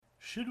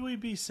Should we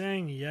be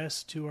saying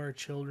yes to our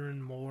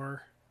children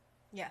more?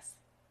 Yes.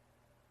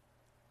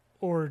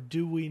 Or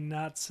do we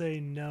not say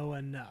no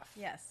enough?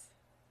 Yes.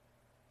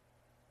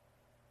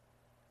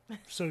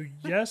 So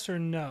yes or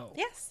no?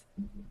 Yes.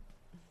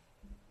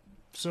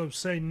 So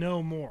say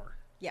no more.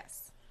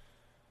 Yes.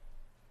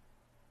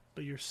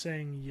 But you're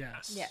saying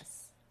yes.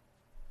 Yes.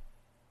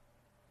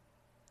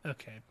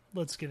 Okay,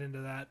 let's get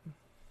into that.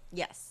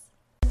 Yes.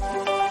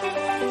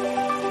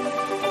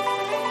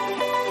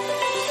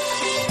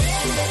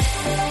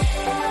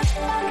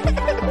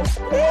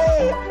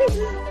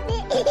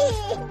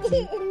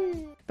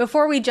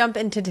 Before we jump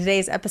into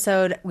today's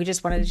episode, we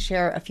just wanted to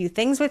share a few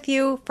things with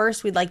you.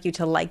 First, we'd like you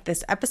to like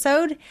this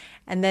episode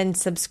and then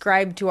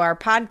subscribe to our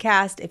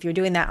podcast. If you're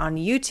doing that on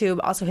YouTube,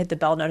 also hit the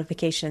bell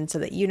notification so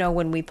that you know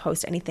when we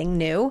post anything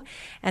new.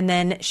 And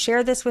then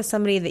share this with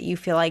somebody that you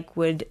feel like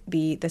would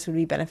be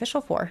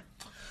beneficial for.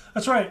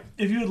 That's right.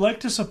 If you would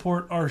like to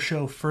support our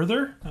show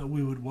further,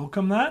 we would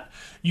welcome that.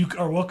 You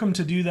are welcome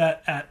to do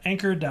that at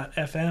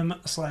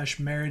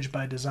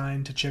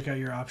anchor.fm/marriagebydesign to check out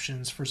your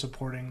options for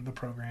supporting the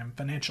program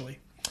financially.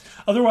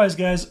 Otherwise,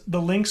 guys,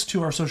 the links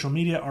to our social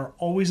media are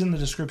always in the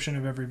description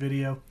of every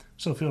video,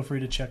 so feel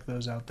free to check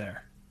those out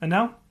there. And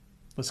now,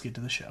 let's get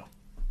to the show.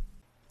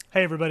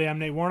 Hey everybody, I'm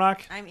Nate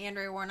Warnock. I'm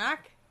Andrea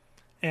Warnock.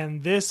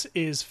 And this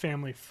is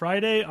Family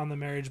Friday on the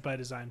Marriage by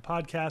Design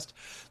podcast.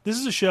 This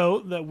is a show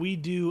that we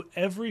do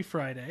every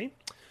Friday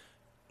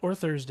or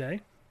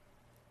Thursday.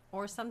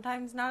 Or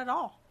sometimes not at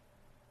all.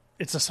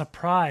 It's a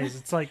surprise.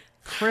 It's like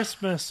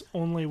Christmas,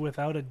 only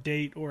without a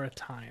date or a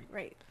time.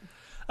 Right.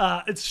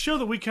 It's a show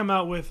that we come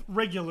out with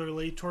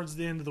regularly towards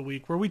the end of the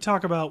week where we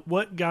talk about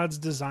what God's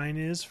design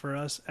is for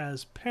us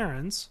as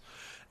parents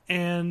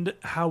and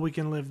how we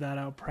can live that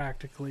out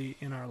practically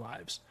in our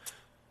lives.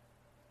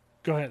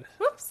 Go ahead.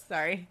 Whoops,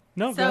 sorry.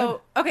 No, go ahead.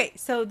 Okay,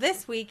 so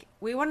this week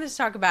we wanted to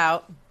talk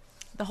about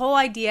the whole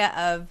idea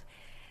of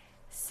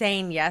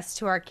saying yes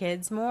to our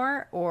kids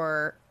more,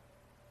 or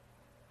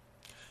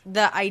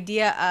the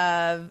idea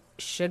of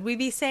should we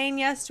be saying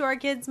yes to our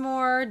kids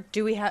more?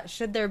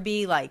 Should there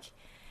be like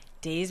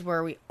days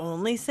where we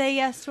only say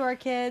yes to our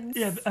kids?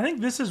 Yeah, I think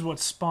this is what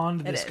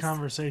spawned this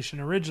conversation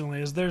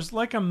originally. Is there's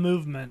like a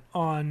movement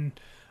on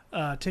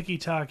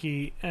TikTok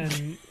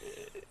and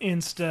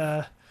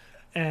Insta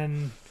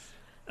and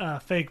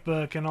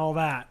Facebook and all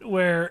that,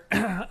 where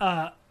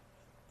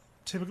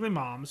typically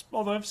moms,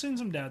 although I've seen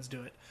some dads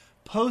do it,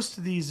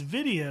 post these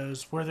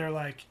videos where they're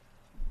like,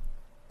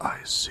 I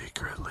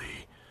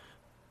secretly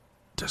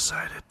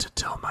decided to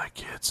tell my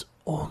kids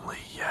only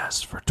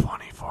yes for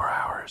 24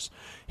 hours.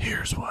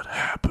 Here's what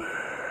happened.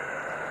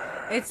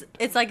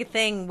 It's like a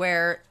thing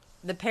where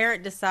the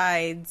parent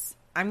decides,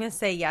 I'm going to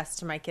say yes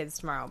to my kids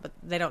tomorrow, but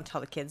they don't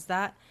tell the kids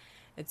that.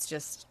 It's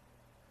just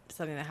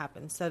something that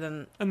happens. So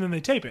then, and then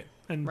they tape it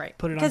and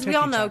put it on because we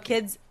all know TikTok.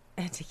 kids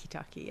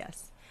TikTok,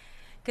 yes,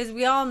 because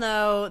we all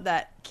know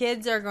that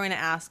kids are going to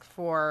ask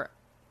for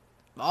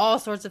all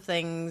sorts of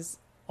things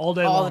all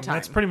day all long. the time.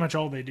 That's pretty much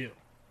all they do.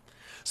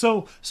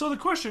 So the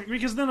question,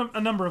 because then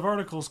a number of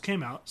articles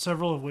came out,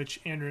 several of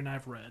which Andrew and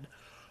I've read,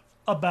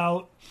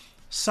 about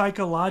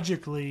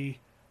psychologically,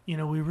 we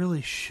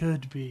really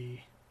should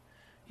be,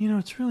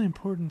 it's really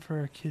important for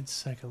our kids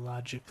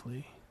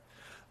psychologically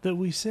that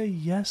we say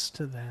yes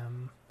to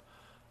them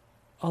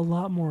a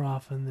lot more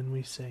often than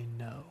we say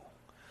no.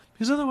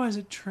 Because otherwise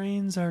it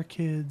trains our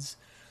kids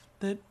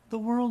that the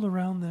world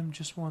around them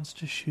just wants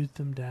to shoot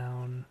them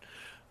down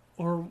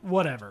or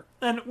whatever.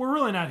 And we're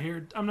really not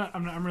here,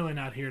 I'm really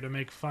not here to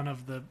make fun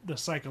of the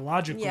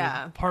psychological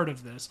part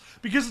of this.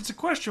 Because it's a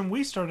question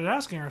we started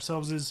asking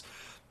ourselves is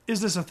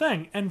this a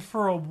thing? And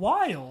for a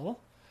while,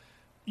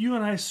 you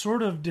and I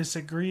sort of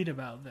disagreed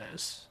about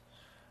this.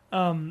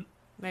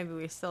 Maybe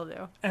we still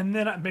do. And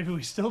then maybe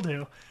we still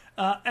do.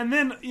 And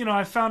then,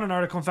 I found an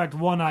article. In fact,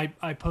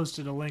 I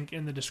posted a link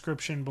in the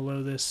description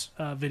below this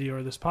video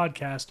or this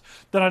podcast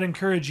that I'd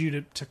encourage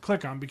you to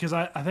click on, because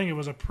I think it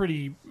was a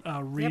pretty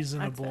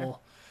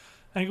reasonable.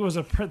 I think it was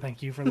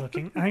thank you for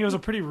looking. I think it was a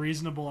pretty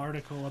reasonable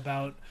article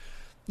about,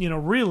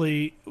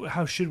 really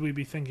how should we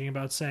be thinking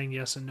about saying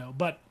yes and no.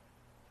 But,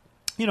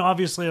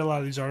 obviously a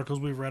lot of these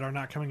articles we've read are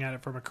not coming at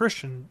it from a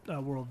Christian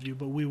worldview,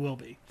 but we will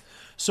be.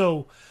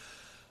 So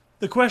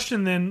the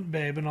question then,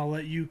 babe, and I'll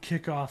let you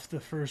kick off the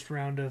first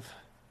round of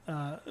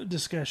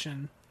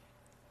discussion.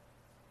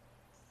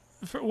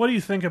 What do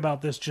you think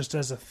about this just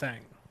as a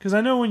thing? Because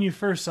I know when you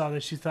first saw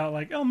this, you thought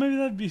like, oh, maybe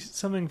that'd be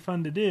something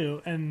fun to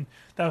do. And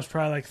that was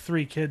probably like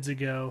 3 kids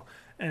ago.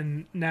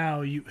 And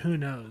now, who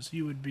knows?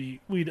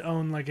 We'd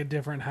own like a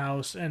different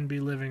house and be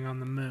living on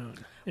the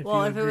moon. If you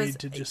agreed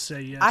to just say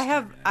yes.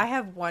 I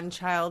have one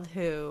child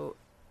who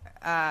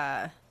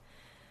asks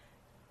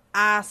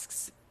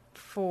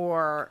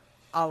for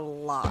a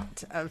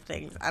lot of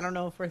things. I don't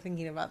know if we're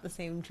thinking about the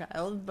same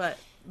child, but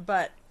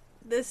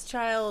this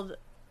child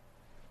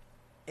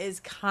is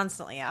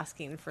constantly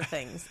asking for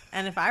things.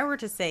 And if I were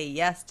to say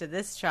yes to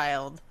this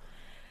child,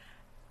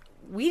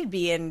 we'd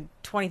be in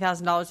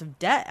 $20,000 of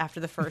debt after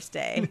the first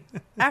day,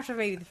 after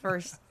maybe the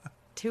first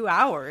 2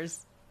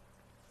 hours.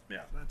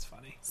 Yeah, that's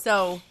funny.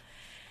 So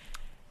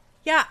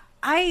Yeah,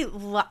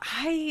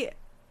 I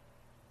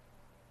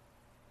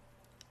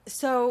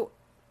so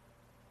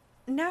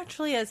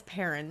naturally as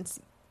parents,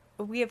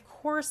 we of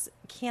course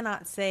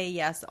cannot say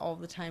yes all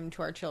the time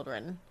to our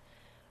children.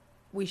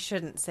 We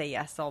shouldn't say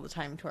yes all the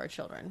time to our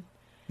children.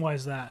 Why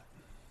is that?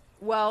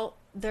 Well,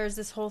 there's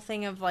this whole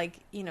thing of like,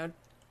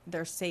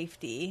 their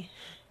safety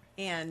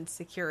and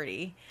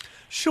security.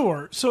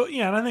 Sure. So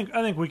yeah, and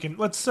I think we can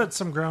let's set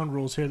some ground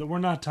rules here that we're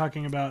not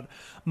talking about,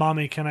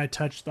 mommy, can I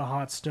touch the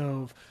hot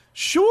stove?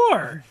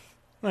 Sure.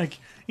 Like,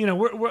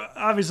 we're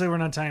obviously we're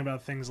not talking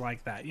about things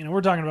like that.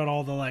 We're talking about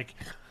all the like,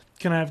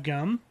 can I have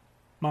gum?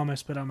 Mom, I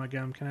spit out my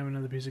gum. Can I have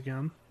another piece of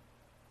gum?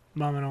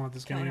 Mom, I don't want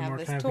this gum anymore.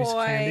 Can I have a piece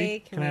of candy?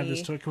 Can I have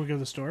this toy? Can we go to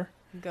the store?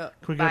 Can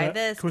we buy go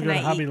this? Can we can go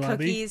I to Hobby eat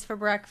Lobby? Cookies for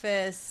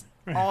breakfast?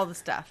 All the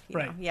stuff. You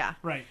Right. know? Yeah.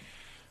 Right.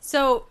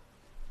 So,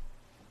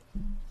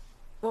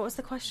 what was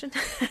the question?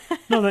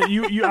 No, that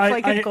you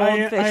Like a I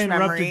goldfish interrupted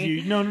memory.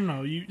 you. No.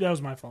 That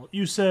was my fault.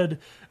 You said,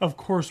 of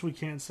course we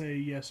can't say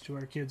yes to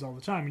our kids all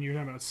the time, and you're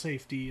talking about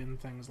safety and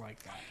things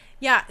like that.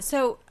 Yeah.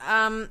 So,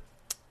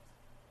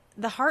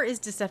 the heart is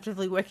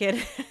deceptively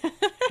wicked.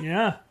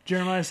 Yeah,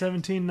 Jeremiah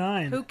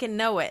 17:9. Who can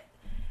know it?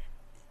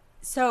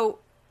 So,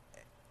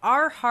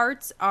 our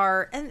hearts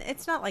are, and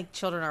it's not like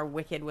children are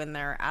wicked when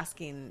they're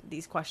asking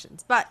these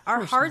questions, but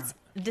our hearts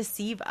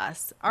deceive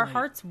us. Our Right.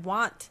 hearts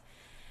want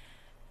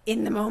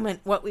in the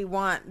moment what we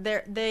want.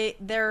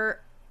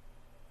 They're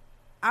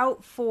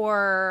out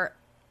for,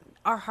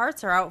 our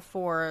hearts are out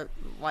for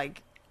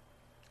like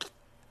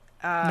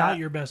Not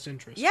your best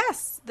interest.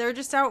 yes, they're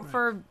just out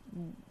for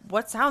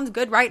what sounds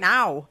good right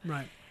now.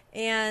 Right.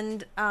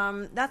 And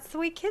that's the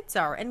way kids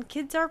are. And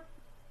kids are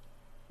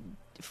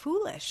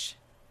foolish.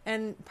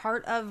 And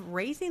part of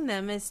raising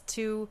them is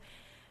to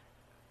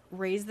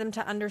raise them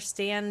to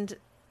understand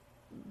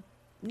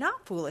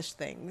not foolish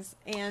things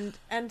and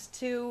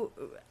to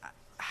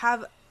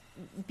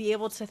be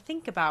able to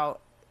think about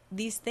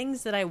these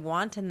things that I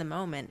want in the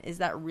moment. Is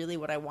that really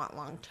what I want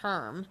long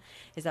term?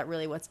 Is that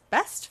really what's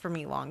best for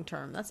me long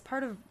term? That's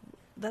part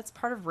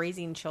of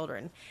raising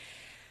children,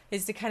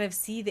 is to kind of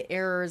see the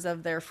errors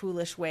of their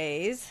foolish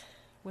ways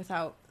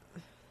without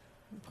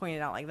pointing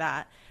it out like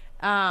that.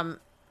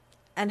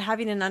 And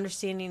having an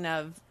understanding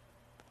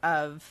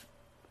of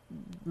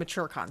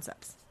mature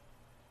concepts.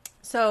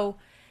 So,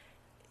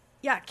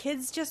 yeah,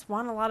 kids just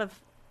want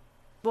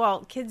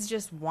kids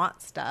just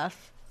want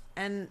stuff,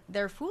 and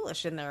they're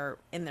foolish in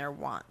their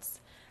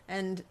wants.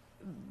 And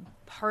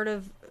part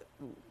of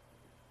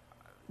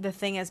the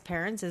thing as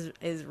parents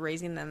is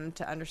raising them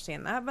to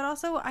understand that. But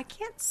also, I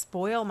can't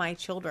spoil my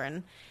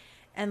children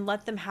and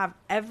let them have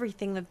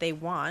everything that they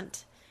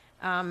want,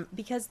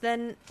 because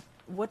then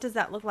what does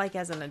that look like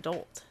as an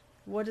adult?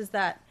 What is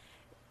that?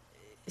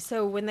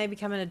 So when they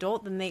become an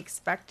adult, then they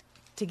expect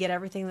to get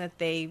everything that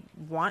they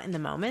want in the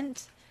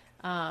moment.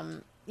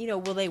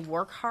 Will they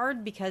work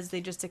hard because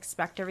they just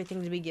expect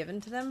everything to be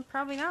given to them?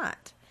 Probably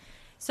not.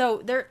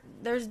 So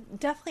there's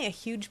definitely a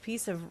huge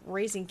piece of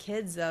raising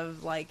kids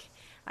of like,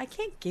 I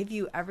can't give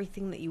you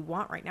everything that you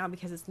want right now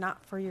because it's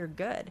not for your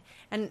good.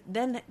 And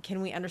then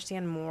can we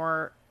understand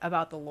more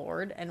about the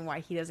Lord and why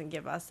he doesn't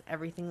give us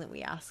everything that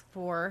we ask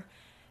for?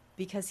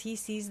 Because he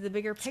sees the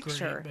bigger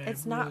picture. Great, babe.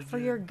 It's not Really for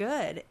good. your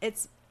good.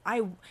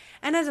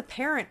 And as a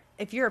parent,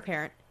 if you're a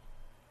parent,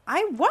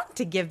 I want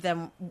to give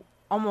them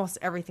almost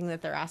everything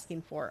that they're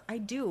asking for. I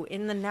do.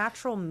 In the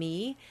natural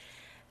me,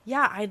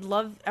 yeah, I'd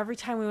love every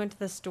time we went to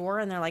the store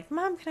and they're like,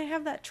 Mom, can I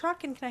have that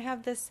truck? And can I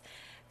have this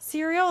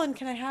cereal? And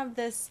can I have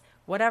this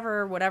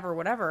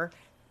whatever,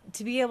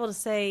 to be able to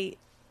say,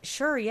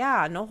 sure,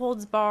 yeah, no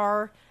holds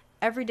bar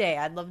every day.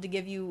 I'd love to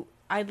give you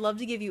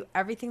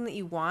everything that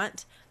you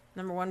want.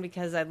 Number one,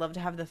 because I'd love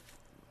to have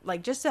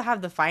just to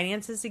have the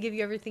finances to give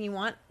you everything you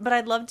want, but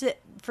I'd love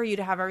for you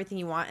to have everything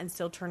you want and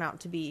still turn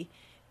out to be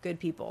good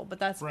people. But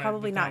that's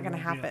probably not going to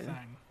happen.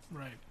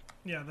 Right.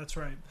 Yeah, that's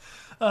right.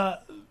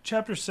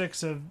 Chapter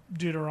 6 of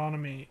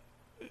Deuteronomy,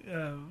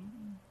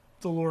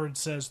 the Lord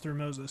says through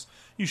Moses,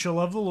 "You shall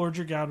love the Lord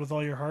your God with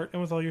all your heart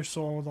and with all your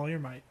soul and with all your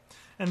might.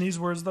 And these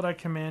words that I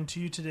command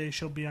to you today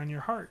shall be on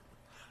your heart.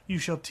 You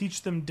shall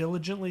teach them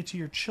diligently to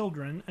your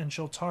children, and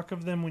shall talk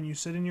of them when you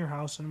sit in your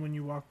house, and when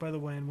you walk by the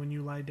way, and when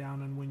you lie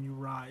down, and when you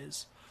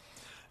rise."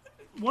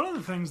 One of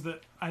the things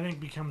that I think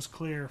becomes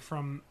clear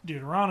from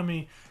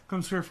Deuteronomy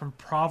comes clear from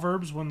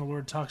Proverbs, when the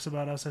Lord talks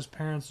about us as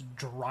parents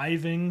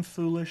driving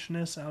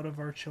foolishness out of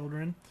our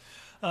children.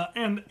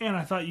 And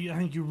I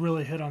think you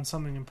really hit on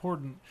something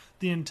important.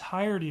 The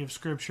entirety of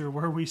Scripture,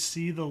 where we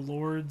see the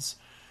Lord's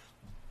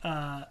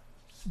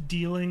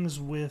dealings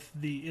with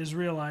the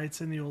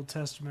Israelites in the Old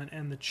Testament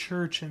and the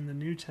church in the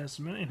New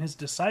Testament and his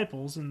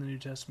disciples in the New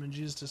Testament,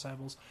 Jesus'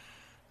 disciples,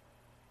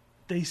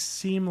 they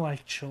seem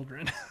like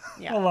children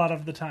Yeah. a lot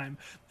of the time.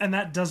 And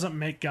that doesn't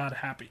make God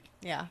happy.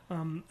 Yeah.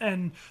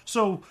 And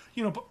so,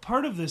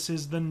 part of this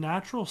is the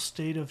natural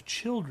state of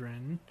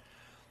children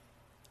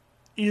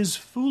is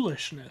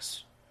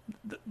foolishness.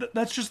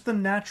 That's just the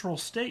natural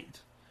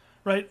state,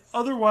 right?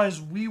 Otherwise,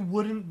 we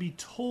wouldn't be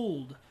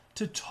told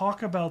to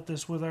talk about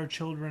this with our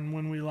children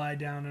when we lie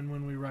down and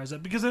when we rise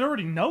up, because they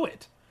already know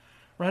it,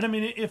 right? I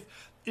mean,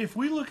 if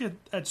we look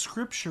at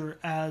Scripture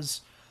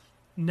as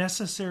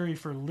necessary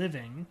for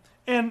living,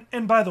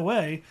 and by the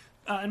way,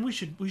 and we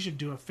should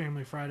do a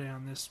Family Friday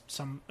on this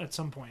at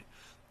some point.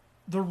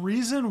 The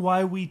reason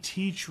why we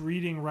teach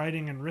reading,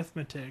 writing, and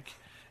arithmetic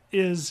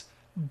is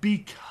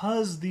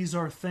because these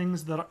are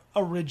things that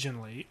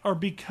originally, or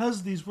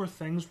because these were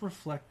things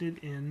reflected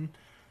in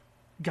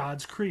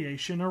God's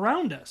creation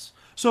around us.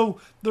 So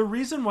the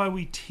reason why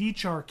we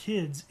teach our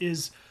kids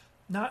is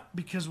not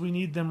because we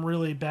need them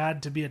really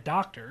bad to be a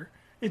doctor.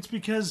 It's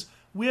because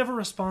we have a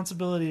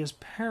responsibility as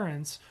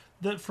parents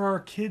that for our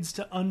kids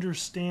to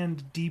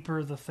understand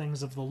deeper the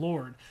things of the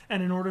Lord.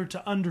 And in order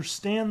to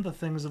understand the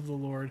things of the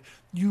Lord,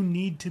 you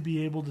need to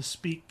be able to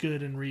speak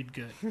good and read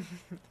good.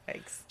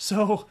 Thanks.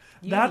 So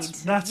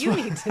that's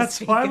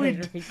why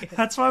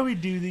we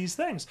do these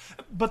things.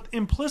 But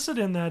implicit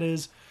in that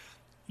is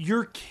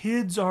your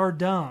kids are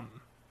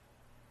dumb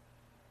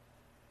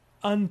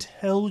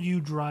until you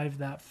drive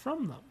that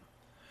from them.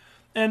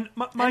 And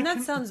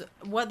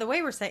the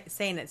way we're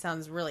saying it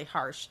sounds really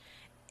harsh.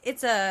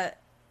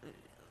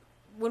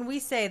 When we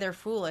say they're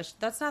foolish,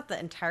 that's not the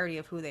entirety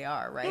of who they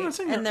are, right? I'm not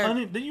saying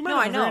that you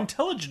might have a very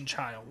intelligent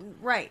child.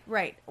 Right.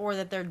 Or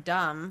that they're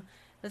dumb.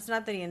 That's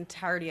not the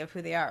entirety of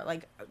who they are.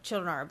 Like,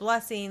 children are a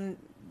blessing.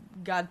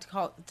 God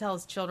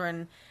tells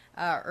children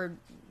to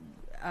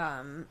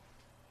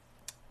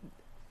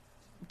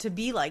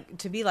be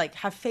like,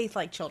 have faith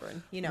like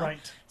children, you know?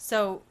 Right.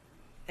 So,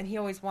 and he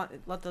always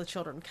let the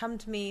children come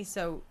to me.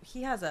 So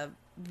he has a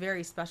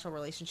very special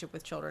relationship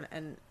with children,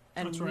 and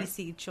we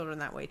see children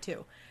that way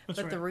too.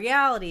 But the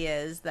reality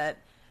is that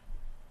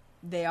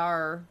they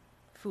are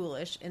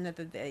foolish in that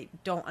they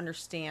don't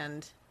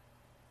understand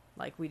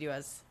like we do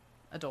as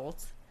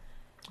adults.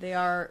 They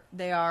are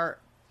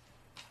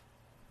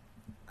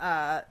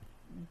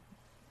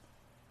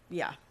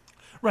yeah.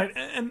 Right,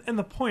 and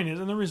the point is,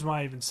 and the reason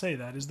why I even say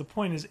that is the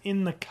point is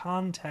in the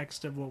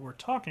context of what we're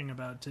talking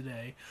about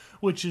today,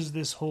 which is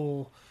this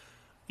whole,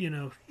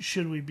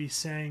 should we be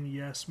saying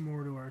yes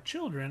more to our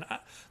children?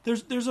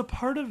 There's a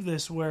part of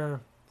this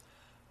where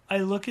I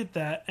look at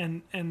that,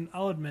 and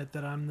I'll admit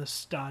that I'm the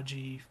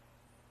stodgy,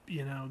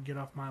 get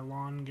off my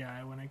lawn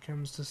guy when it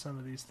comes to some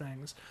of these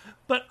things.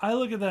 But I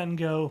look at that and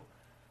go,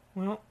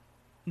 well,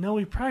 no,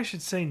 we probably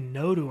should say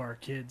no to our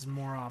kids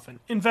more often.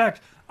 In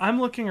fact, I'm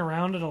looking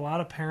around at a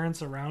lot of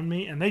parents around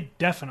me, and they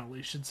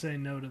definitely should say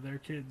no to their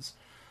kids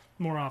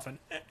more often.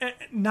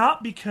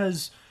 Not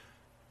because,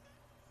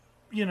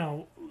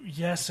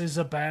 yes is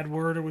a bad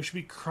word or we should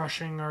be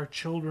crushing our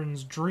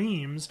children's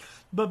dreams,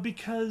 but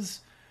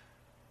because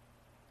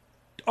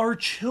our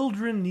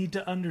children need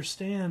to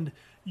understand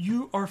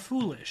you are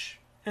foolish.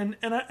 And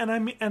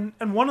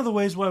one of the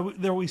ways why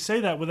we say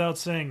that without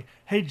saying,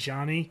 "Hey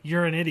Johnny,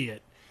 you're an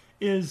idiot,"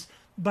 is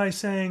by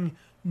saying,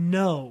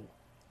 "No,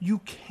 you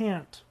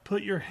can't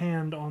put your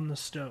hand on the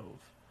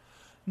stove.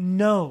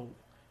 No,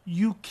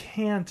 you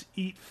can't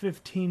eat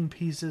 15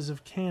 pieces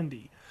of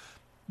candy."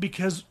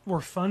 Because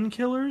we're fun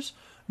killers?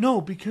 No,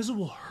 because it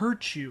will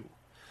hurt you.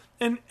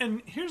 And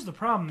here's the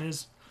problem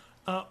is,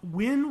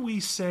 when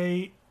we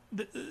say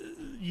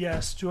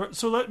yes to our,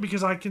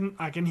 because I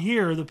can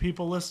hear the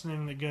people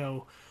listening that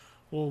go,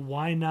 well,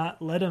 why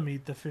not let them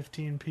eat the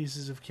 15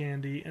 pieces of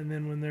candy, and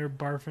then when they're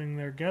barfing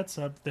their guts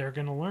up, they're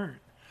going to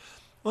learn.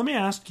 Let me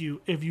ask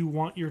you if you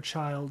want your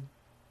child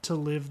to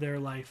live their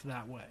life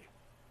that way.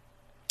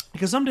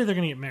 Because someday they're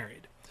going to get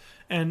married.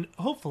 And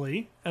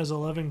hopefully, as a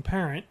loving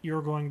parent,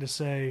 you're going to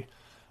say,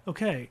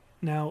 okay,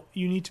 now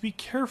you need to be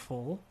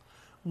careful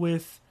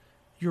with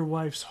your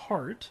wife's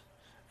heart,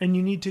 and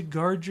you need to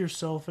guard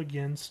yourself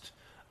against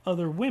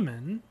other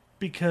women,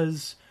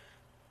 because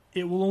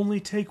it will only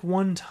take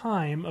one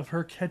time of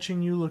her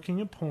catching you looking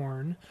at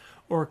porn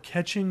or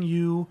catching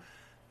you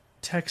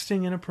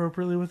texting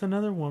inappropriately with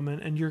another woman,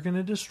 and you're going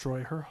to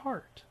destroy her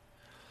heart.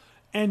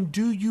 And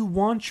do you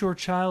want your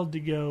child to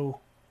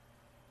go,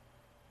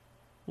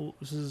 well,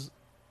 this is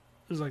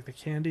like the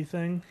candy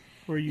thing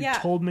where you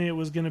told me it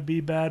was going to be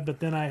bad, but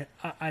then I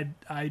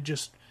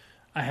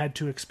had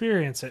to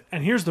experience it.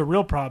 And here's the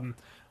real problem.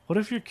 What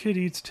if your kid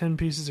eats 10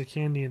 pieces of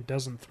candy and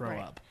doesn't throw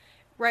up?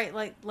 Right,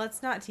 like,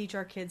 let's not teach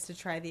our kids to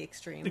try the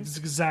extremes. That's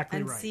exactly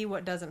and right. And see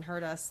what doesn't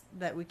hurt us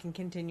that we can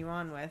continue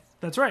on with.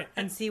 That's right.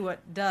 And see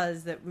what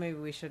does that maybe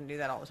we shouldn't do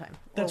that all the time.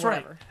 That's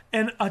right.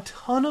 And a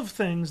ton of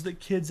things that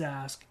kids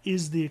ask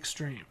is the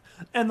extreme.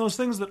 And those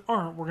things that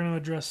aren't, we're going to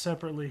address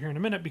separately here in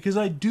a minute, because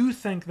I do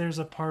think there's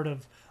a part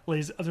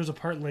lazy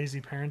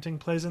parenting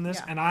plays in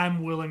this, and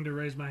I'm willing to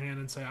raise my hand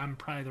and say I'm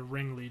probably the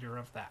ringleader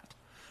of that.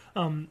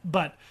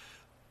 But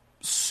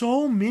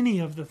so many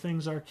of the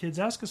things our kids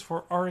ask us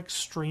for are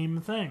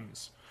extreme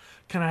things.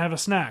 Can I have a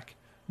snack?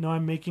 No,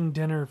 I'm making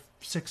dinner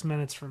 6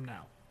 minutes from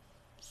now.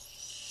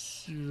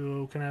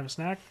 So can I have a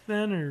snack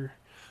then? Or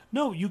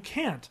no, you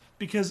can't,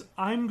 because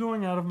I'm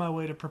going out of my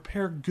way to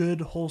prepare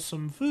good,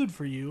 wholesome food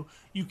for you.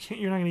 You're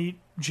not going to eat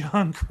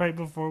junk right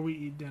before we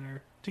eat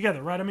dinner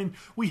together, right? I mean,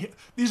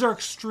 these are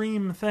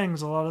extreme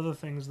things, a lot of the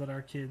things that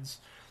our kids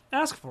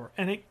ask for.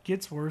 And it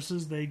gets worse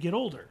as they get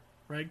older,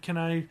 right? Can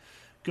I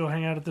go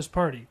hang out at this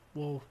party?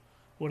 Well,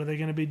 what are they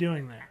going to be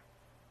doing there?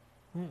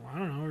 Well, I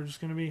don't know. We're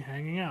just going to be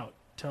hanging out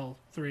till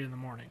 3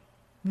 a.m.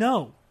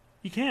 No,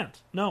 you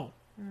can't. No.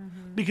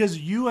 Because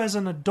you as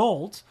an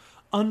adult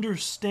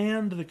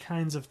understand the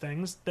kinds of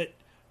things that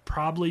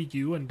probably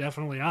you and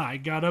definitely I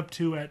got up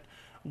to at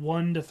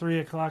 1 to 3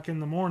 o'clock in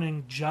the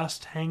morning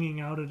just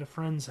hanging out at a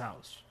friend's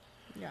house.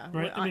 Yeah,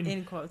 right? I mean,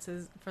 in quotes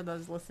is for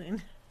those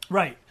listening.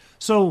 Right.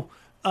 So,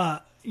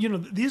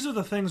 these are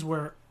the things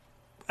where,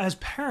 as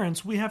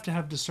parents, we have to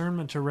have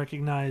discernment to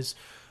recognize,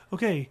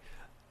 okay,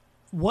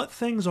 what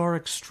things are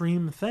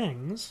extreme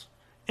things,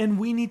 and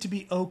we need to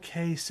be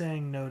okay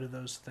saying no to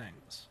those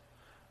things.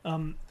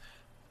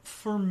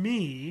 For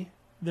me,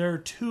 there are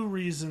 2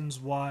 reasons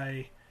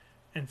why,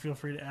 and feel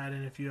free to add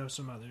in if you have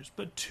some others,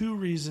 but 2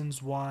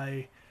 reasons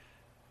why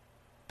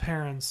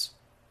parents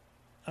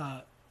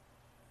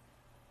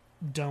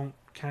don't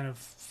kind of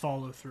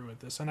follow through with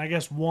this. And I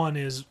guess one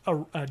is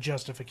a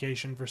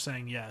justification for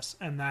saying yes,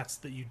 and that's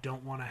that you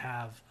don't want to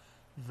have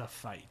the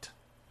fight.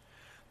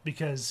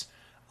 Because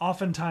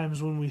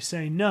oftentimes when we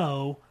say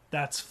no,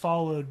 that's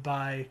followed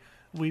by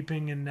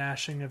weeping and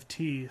gnashing of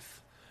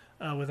teeth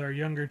with our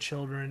younger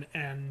children,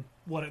 and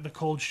the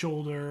cold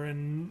shoulder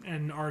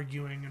and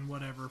arguing and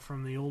whatever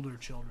from the older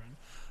children.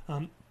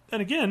 And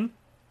again,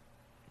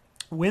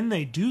 when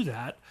they do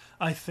that,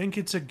 I think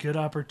it's a good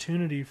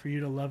opportunity for you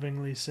to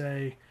lovingly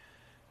say,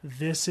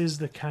 this is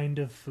the kind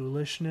of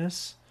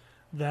foolishness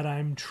that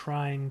I'm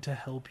trying to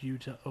help you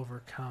to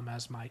overcome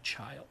as my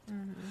child.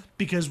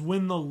 Because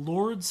when the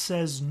Lord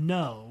says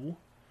no,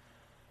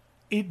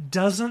 it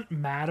doesn't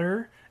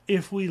matter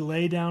if we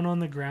lay down on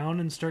the ground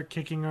and start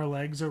kicking our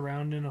legs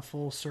around in a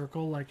full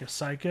circle like a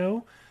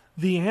psycho.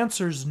 The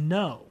answer's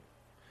no.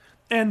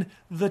 And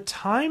the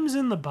times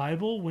in the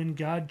Bible when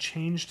God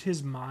changed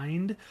his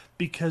mind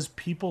because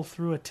people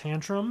threw a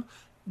tantrum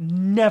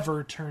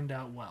never turned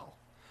out well.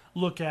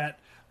 Look at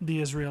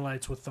the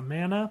Israelites with the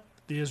manna,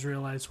 the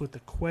Israelites with the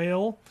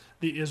quail,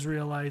 the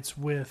Israelites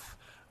with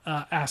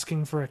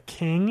asking for a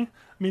king.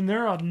 I mean,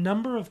 there are a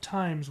number of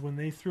times when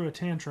they threw a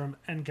tantrum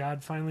and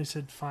God finally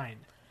said, fine,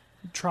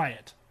 try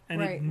it.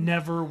 And it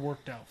never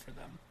worked out for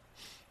them.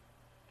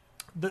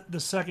 The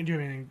second, do you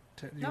have anything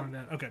you want to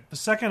add? Okay. The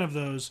second of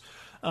those,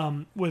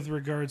 with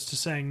regards to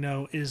saying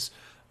no, is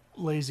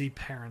lazy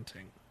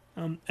parenting.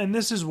 And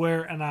this is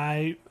where, and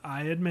I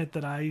admit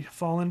that I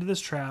fall into this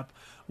trap,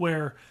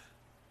 where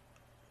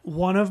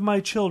one of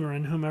my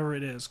children, whomever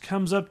it is,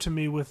 comes up to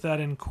me with that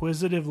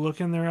inquisitive look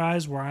in their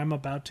eyes where I'm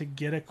about to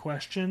get a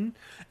question,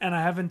 and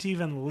I haven't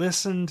even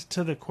listened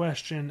to the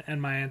question,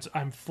 and my answer,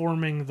 I'm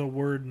forming the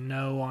word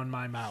no on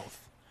my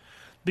mouth.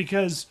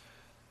 Because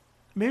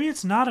maybe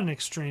it's not an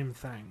extreme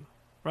thing,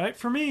 right?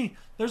 For me,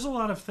 there's a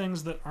lot of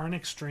things that aren't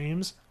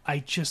extremes. I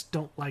just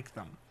don't like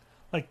them.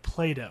 Like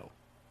Play-Doh.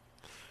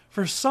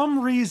 For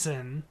some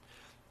reason,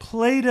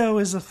 Play-Doh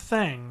is a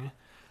thing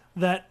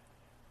that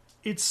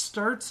it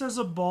starts as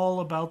a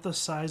ball about the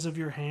size of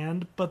your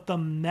hand, but the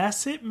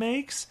mess it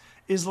makes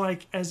is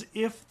like as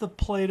if the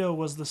Play-Doh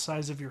was the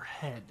size of your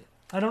head.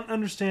 I don't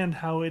understand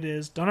how it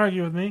is. Don't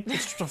argue with me.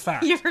 It's just a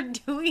fact. You're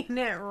doing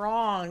it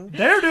wrong.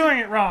 They're doing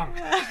it wrong.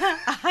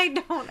 I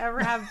don't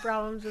ever have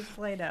problems with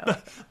Play-Doh.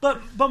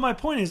 But my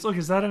point is, look,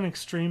 is that an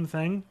extreme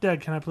thing? Dad,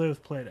 can I play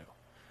with Play-Doh?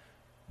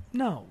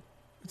 No,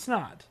 it's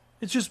not.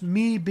 It's just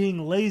me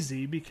being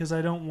lazy because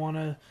I don't want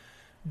to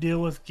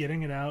deal with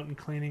getting it out and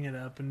cleaning it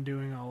up and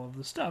doing all of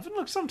the stuff. And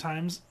look,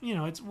 sometimes,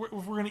 if we're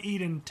going to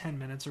eat in 10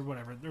 minutes or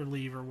whatever, or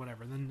leave or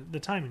whatever, then the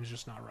timing is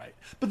just not right.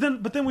 But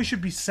then we should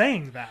be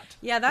saying that.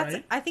 Yeah,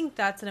 right? I think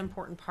that's an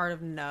important part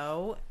of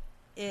no,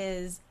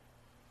 is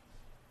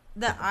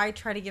that I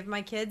try to give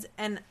my kids,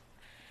 and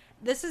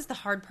this is the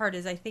hard part,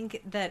 is I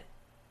think that,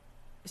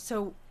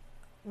 so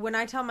when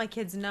I tell my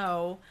kids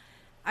no,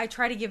 I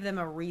try to give them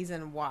a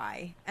reason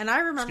why. And I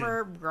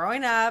remember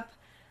growing up,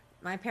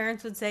 my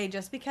parents would say,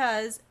 just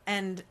because,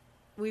 and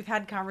we've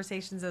had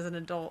conversations as an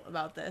adult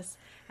about this,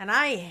 and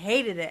I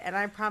hated it, and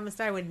I promised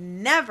I would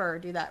never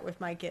do that with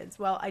my kids.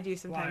 Well, I do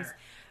sometimes. Liar.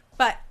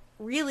 But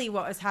really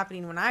what was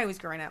happening when I was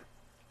growing up,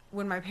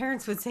 when my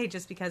parents would say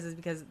just because, is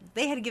because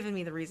they had given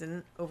me the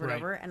reason over and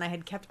over, and I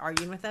had kept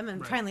arguing with them,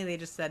 and finally they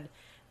just said,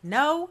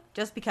 no,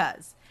 just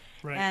because.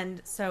 Right.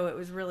 And so it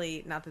was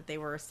really not that they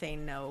were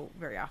saying no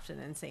very often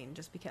and saying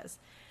just because.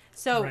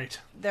 So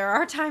there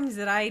are times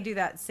that I do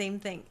that same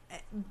thing,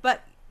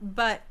 but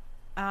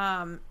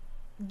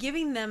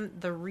giving them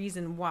the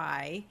reason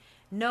why,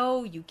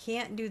 no, you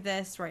can't do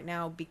this right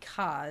now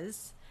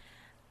because,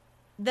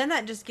 then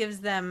that just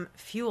gives them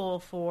fuel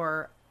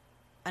for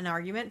an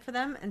argument for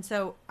them. And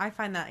so I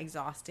find that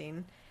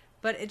exhausting,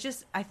 but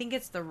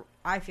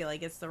I feel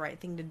like it's the right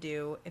thing to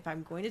do. If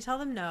I'm going to tell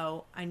them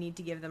no, I need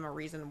to give them a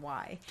reason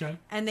why. Okay.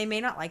 And they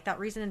may not like that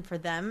reason. And for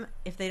them,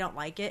 if they don't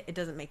like it, it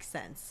doesn't make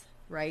sense.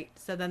 Right?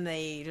 So then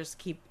they just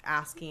keep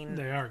asking.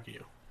 They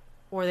argue.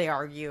 Or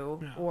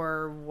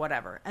or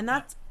whatever. And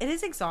it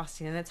is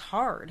exhausting and it's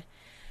hard.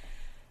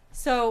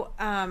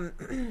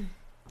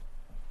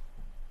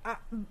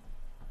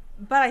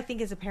 But I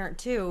think as a parent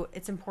too,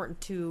 it's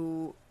important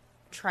to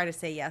try to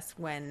say yes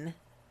when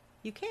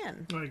you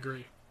can. I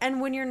agree. And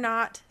when you're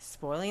not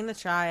spoiling the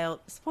child,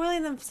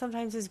 spoiling them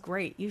sometimes is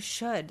great. You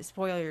should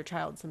spoil your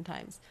child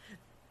sometimes.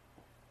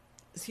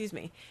 Excuse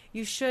me.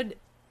 You should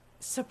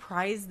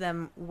surprise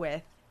them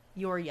with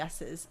your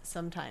yeses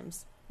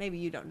sometimes. Maybe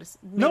you don't just.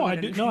 No, I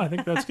do. No, I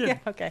think that's good. Yeah,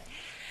 okay.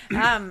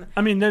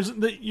 I mean,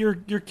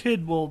 your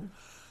kid will,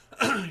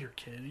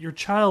 your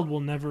child will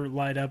never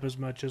light up as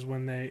much as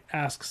when they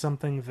ask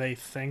something they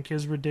think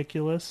is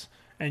ridiculous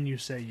and you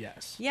say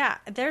yes. Yeah,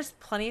 there's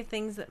plenty of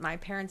things that my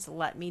parents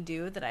let me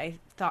do that I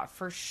thought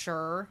for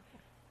sure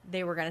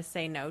they were going to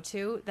say no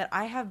to that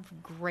I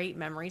have great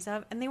memories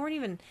of. And they weren't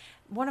even,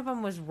 one of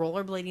them was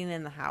rollerblading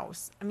in the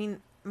house. I mean,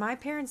 my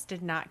parents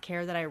did not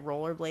care that I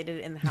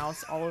rollerbladed in the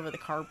house all over the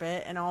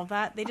carpet and all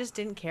that. They just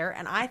didn't care.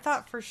 And I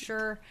thought for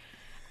sure,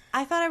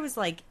 I thought I was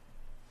like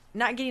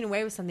not getting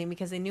away with something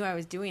because they knew I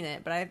was doing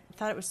it. But I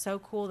thought it was so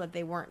cool that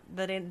they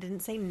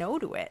didn't say no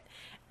to it.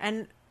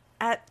 And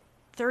at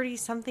 30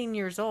 something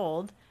years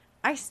old,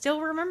 I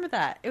still remember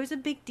that. It was a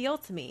big deal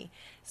to me.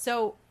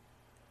 So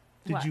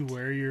did you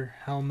wear your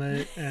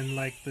helmet and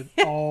like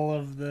all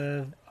of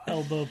the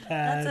elbow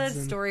pads? That's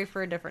a story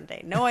for a different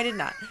day. No, I did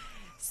not.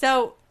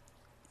 So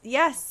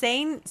yes,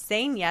 saying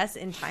yes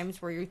in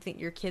times where you think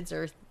your kids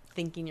are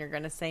thinking you're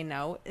going to say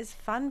no is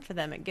fun for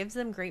them. It gives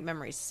them great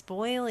memories.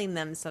 Spoiling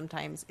them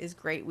sometimes is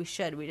great.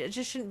 It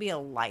just shouldn't be a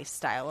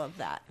lifestyle of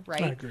that,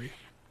 right? I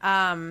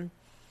agree.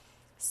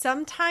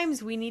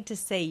 Sometimes we need to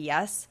say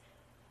yes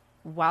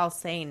while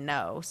saying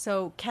no.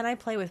 So can I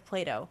play with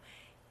Play-Doh?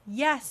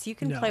 Yes, you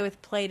can play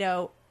with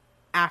Play-Doh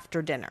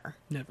after dinner.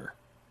 Never.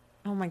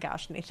 Oh my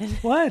gosh, Nathan.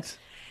 What?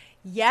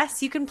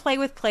 Yes, you can play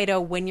with Play-Doh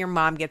when your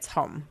mom gets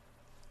home.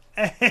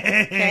 Hey,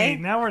 okay?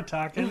 Now we're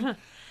talking.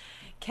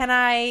 Can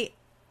I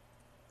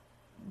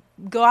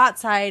go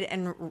outside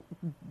and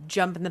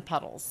jump in the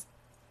puddles?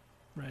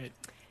 Right.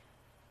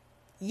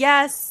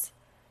 Yes,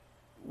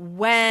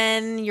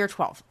 when you're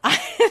 12.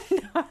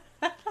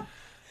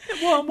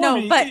 Well, no,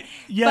 I mean,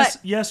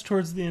 yes,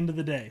 towards the end of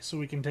the day, so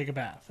we can take a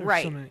bath, or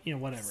right?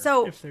 Whatever.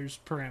 So if there's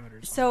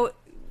parameters. So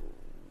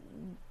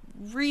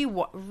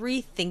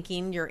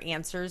rethinking your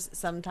answers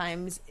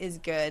sometimes is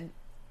good.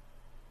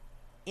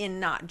 In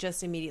not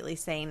just immediately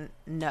saying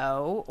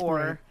no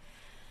or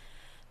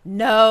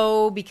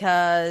no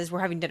because we're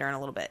having dinner in a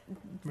little bit.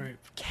 Right.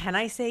 Can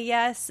I say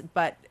yes,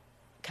 but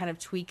kind of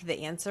tweak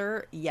the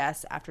answer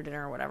yes after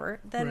dinner or whatever?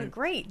 Then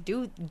great,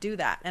 do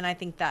that, and I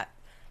think that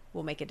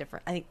will make a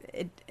difference.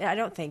 I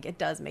don't think it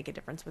does make a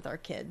difference with our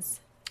kids.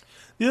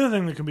 The other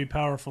thing that can be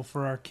powerful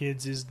for our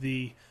kids is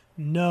the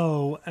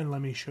no, and let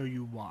me show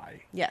you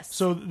why. Yes.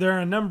 So there are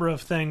a number of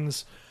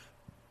things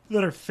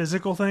that are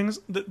physical things.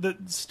 The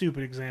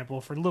stupid example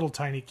for little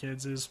tiny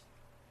kids is,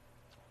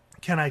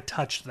 can I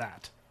touch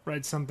that?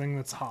 Right? Something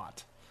that's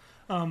hot.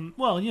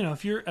 Well,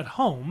 if you're at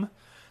home,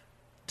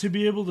 to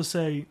be able to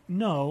say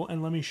no,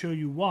 and let me show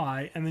you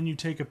why, and then you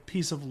take a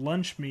piece of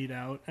lunch meat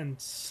out and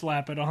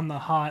slap it on the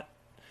hot,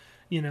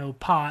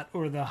 pot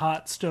or the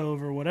hot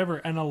stove or whatever,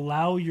 and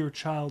allow your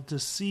child to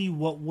see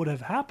what would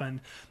have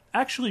happened,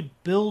 actually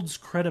builds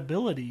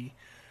credibility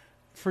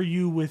for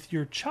you with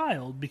your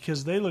child,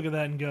 because they look at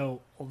that and go,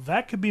 well,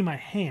 that could be my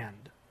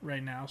hand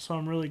right now, so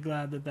I'm really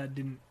glad that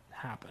didn't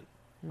happen,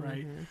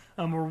 right?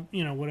 Or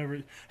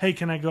whatever. Hey,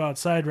 can I go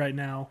outside right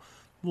now?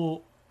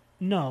 Well,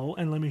 no,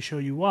 and let me show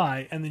you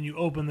why. And then you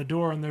open the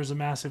door and there's a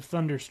massive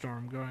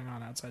thunderstorm going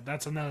on outside.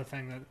 That's another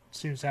thing that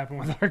seems to happen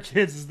with our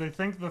kids, is they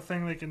think the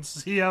thing they can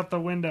see out the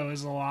window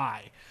is a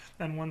lie.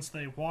 And once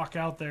they walk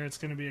out there, it's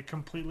going to be a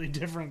completely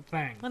different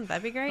thing. Wouldn't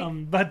that be great?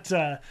 But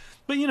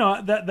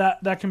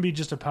that can be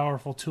just a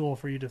powerful tool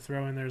for you to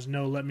throw in. There's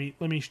no, let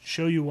me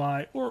show you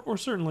why, or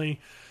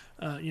certainly,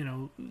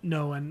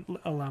 no, and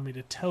allow me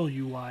to tell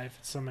you why if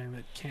it's something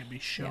that can't be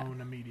shown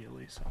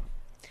immediately. So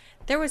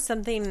there was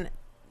something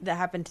that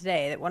happened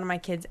today that one of my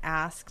kids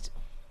asked,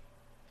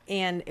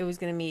 and it was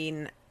going to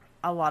mean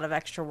a lot of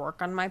extra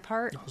work on my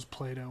part. It was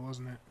Play-Doh,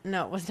 wasn't it?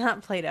 No, it was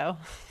not Play-Doh.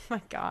 Oh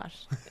my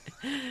gosh.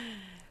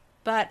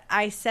 But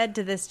I said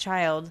to this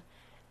child,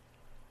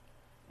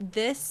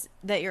 this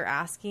that you're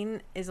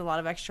asking is a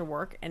lot of extra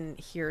work, and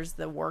here's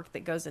the work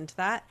that goes into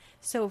that.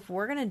 So if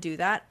we're going to do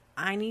that,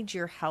 I need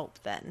your help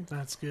then.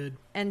 That's good.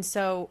 And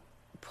so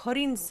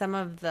putting some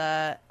of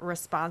the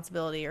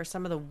responsibility or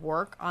some of the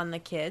work on the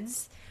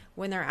kids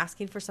when they're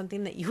asking for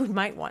something that you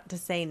might want to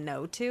say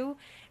no to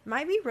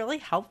might be really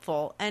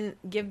helpful, and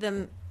give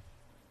them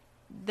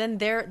then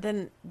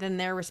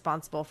they're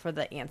responsible for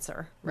the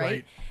answer,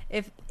 right?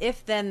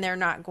 If then they're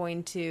not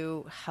going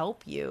to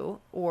help you,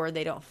 or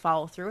they don't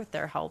follow through with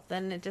their help,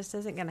 then it just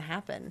isn't going to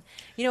happen.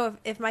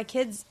 If my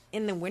kids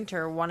in the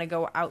winter want to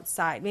go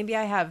outside, maybe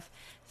I have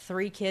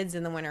 3 kids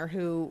in the winter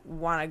who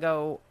want to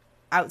go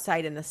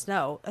outside in the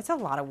snow. That's a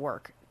lot of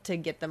work to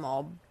get them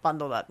all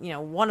bundled up.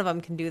 One of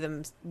them can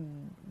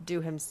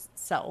do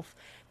himself,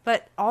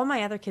 but all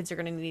my other kids are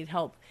going to need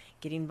help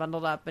getting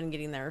bundled up and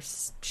getting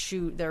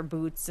their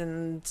boots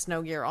and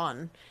snow gear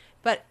on.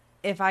 But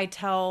if I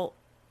tell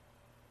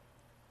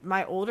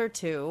my older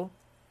two,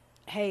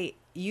 hey,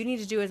 you need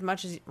to do as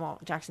much as, well,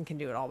 Jackson can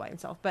do it all by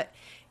himself, but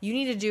you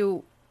need to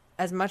do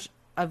as much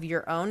of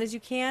your own as you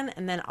can,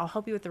 and then I'll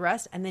help you with the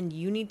rest, and then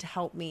you need to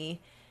help me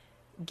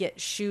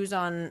get shoes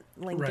on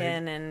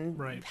Lincoln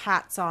and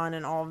hats on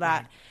and all of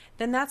that.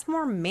 Then that's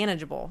more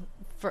manageable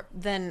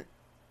than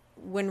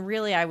when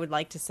really I would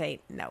like to say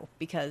no,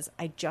 because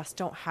I just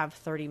don't have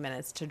 30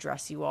 minutes to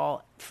dress you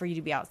all for you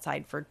to be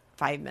outside for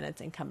 5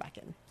 minutes and come back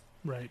in.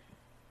 Right.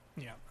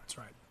 Yeah, that's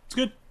right. It's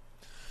good.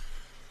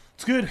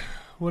 It's good.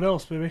 What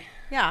else, baby?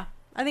 Yeah,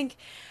 I think,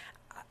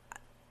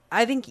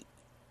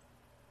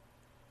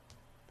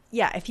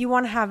 yeah, if you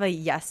want to have a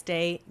yes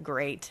day,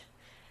 great.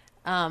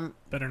 Better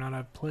not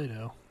have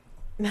Play-Doh.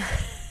 Oh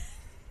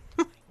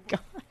my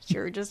gosh,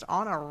 you're just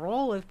on a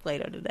roll with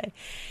Play-Doh today.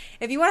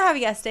 If you want to have a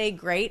yes day,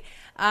 great.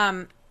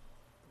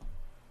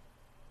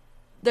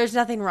 There's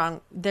nothing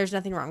wrong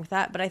with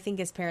that, but I think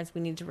as parents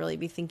we need to really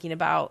be thinking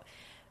about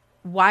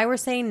why we're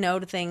saying no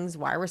to things,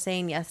 why we're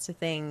saying yes to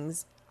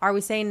things. Are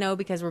we saying no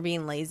because we're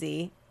being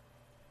lazy?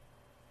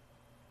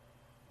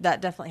 That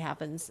definitely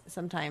happens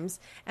sometimes.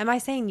 Am I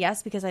saying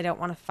yes because I don't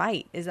want to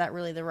fight? Is that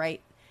really the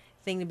right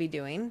thing to be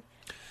doing?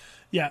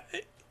 Yeah.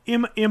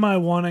 Am I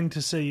wanting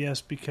to say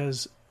yes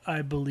because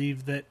I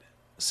believe that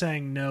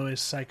saying no is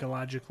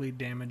psychologically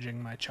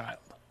damaging my child?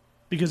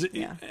 Because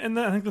and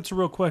I think that's a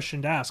real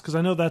question to ask, because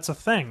I know that's a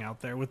thing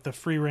out there with the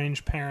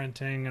free-range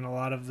parenting and a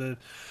lot of the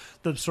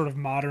sort of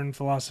modern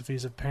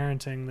philosophies of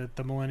parenting that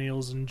the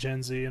millennials and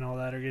Gen Z and all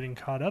that are getting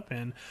caught up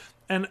in.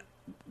 And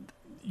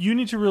you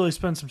need to really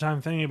spend some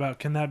time thinking about,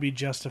 can that be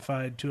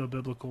justified to a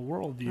biblical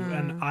worldview?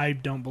 And I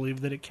don't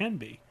believe that it can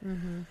be.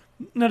 Mm-hmm.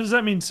 Now, does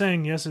that mean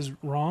saying yes is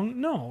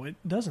wrong? No, it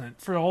doesn't,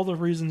 for all the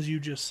reasons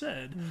you just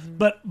said.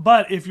 Mm-hmm.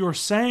 But if you're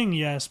saying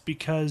yes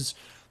because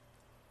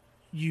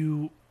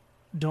you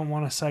don't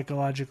want to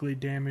psychologically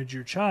damage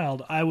your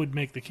child, I would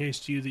make the case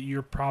to you that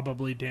you're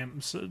probably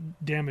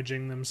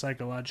damaging them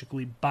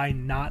psychologically by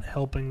not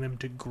helping them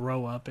to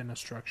grow up in a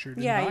structured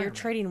environment. You're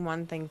trading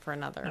one thing for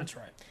another. That's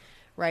right.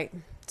 Right.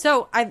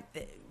 So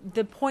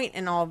the point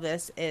in all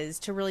this is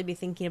to really be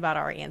thinking about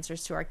our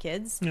answers to our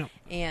kids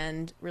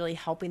and really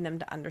helping them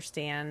to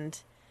understand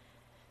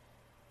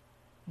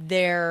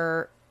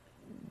their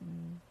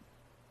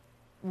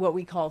what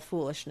we call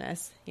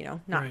foolishness,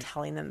 not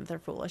telling them that they're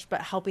foolish,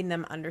 but helping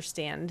them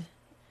understand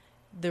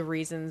the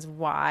reasons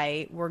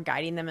why we're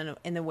guiding them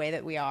in the way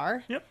that we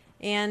are. Yep.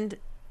 And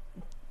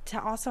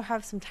to also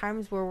have some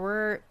times where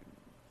we're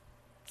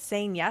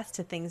saying yes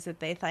to things that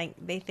they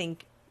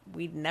think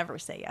we'd never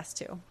say yes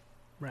to.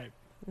 Right.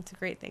 It's a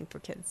great thing for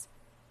kids.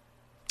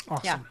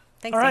 Awesome. Yeah.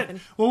 Thanks, all right.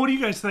 Nathan. Well, what do you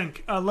guys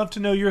think? I'd love to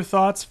know your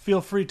thoughts.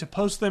 Feel free to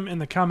post them in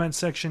the comment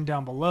section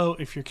down below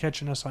if you're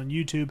catching us on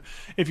YouTube.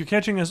 If you're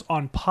catching us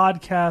on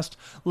podcast,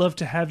 love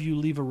to have you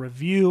leave a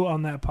review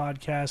on that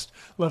podcast.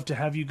 Love to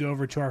have you go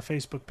over to our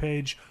Facebook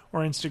page or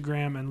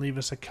Instagram and leave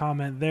us a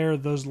comment there.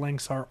 Those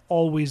links are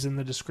always in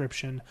the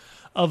description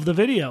of the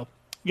video.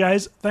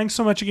 Guys, thanks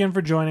so much again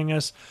for joining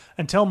us.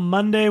 Until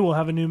Monday, we'll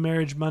have a new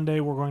Marriage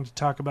Monday. We're going to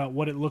talk about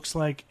what it looks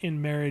like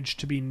in marriage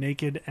to be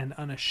naked and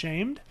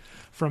unashamed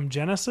from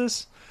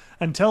Genesis.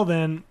 Until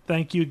then,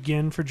 thank you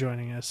again for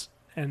joining us,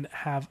 and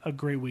have a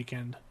great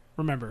weekend.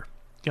 Remember,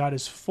 God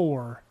is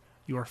for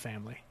your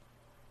family.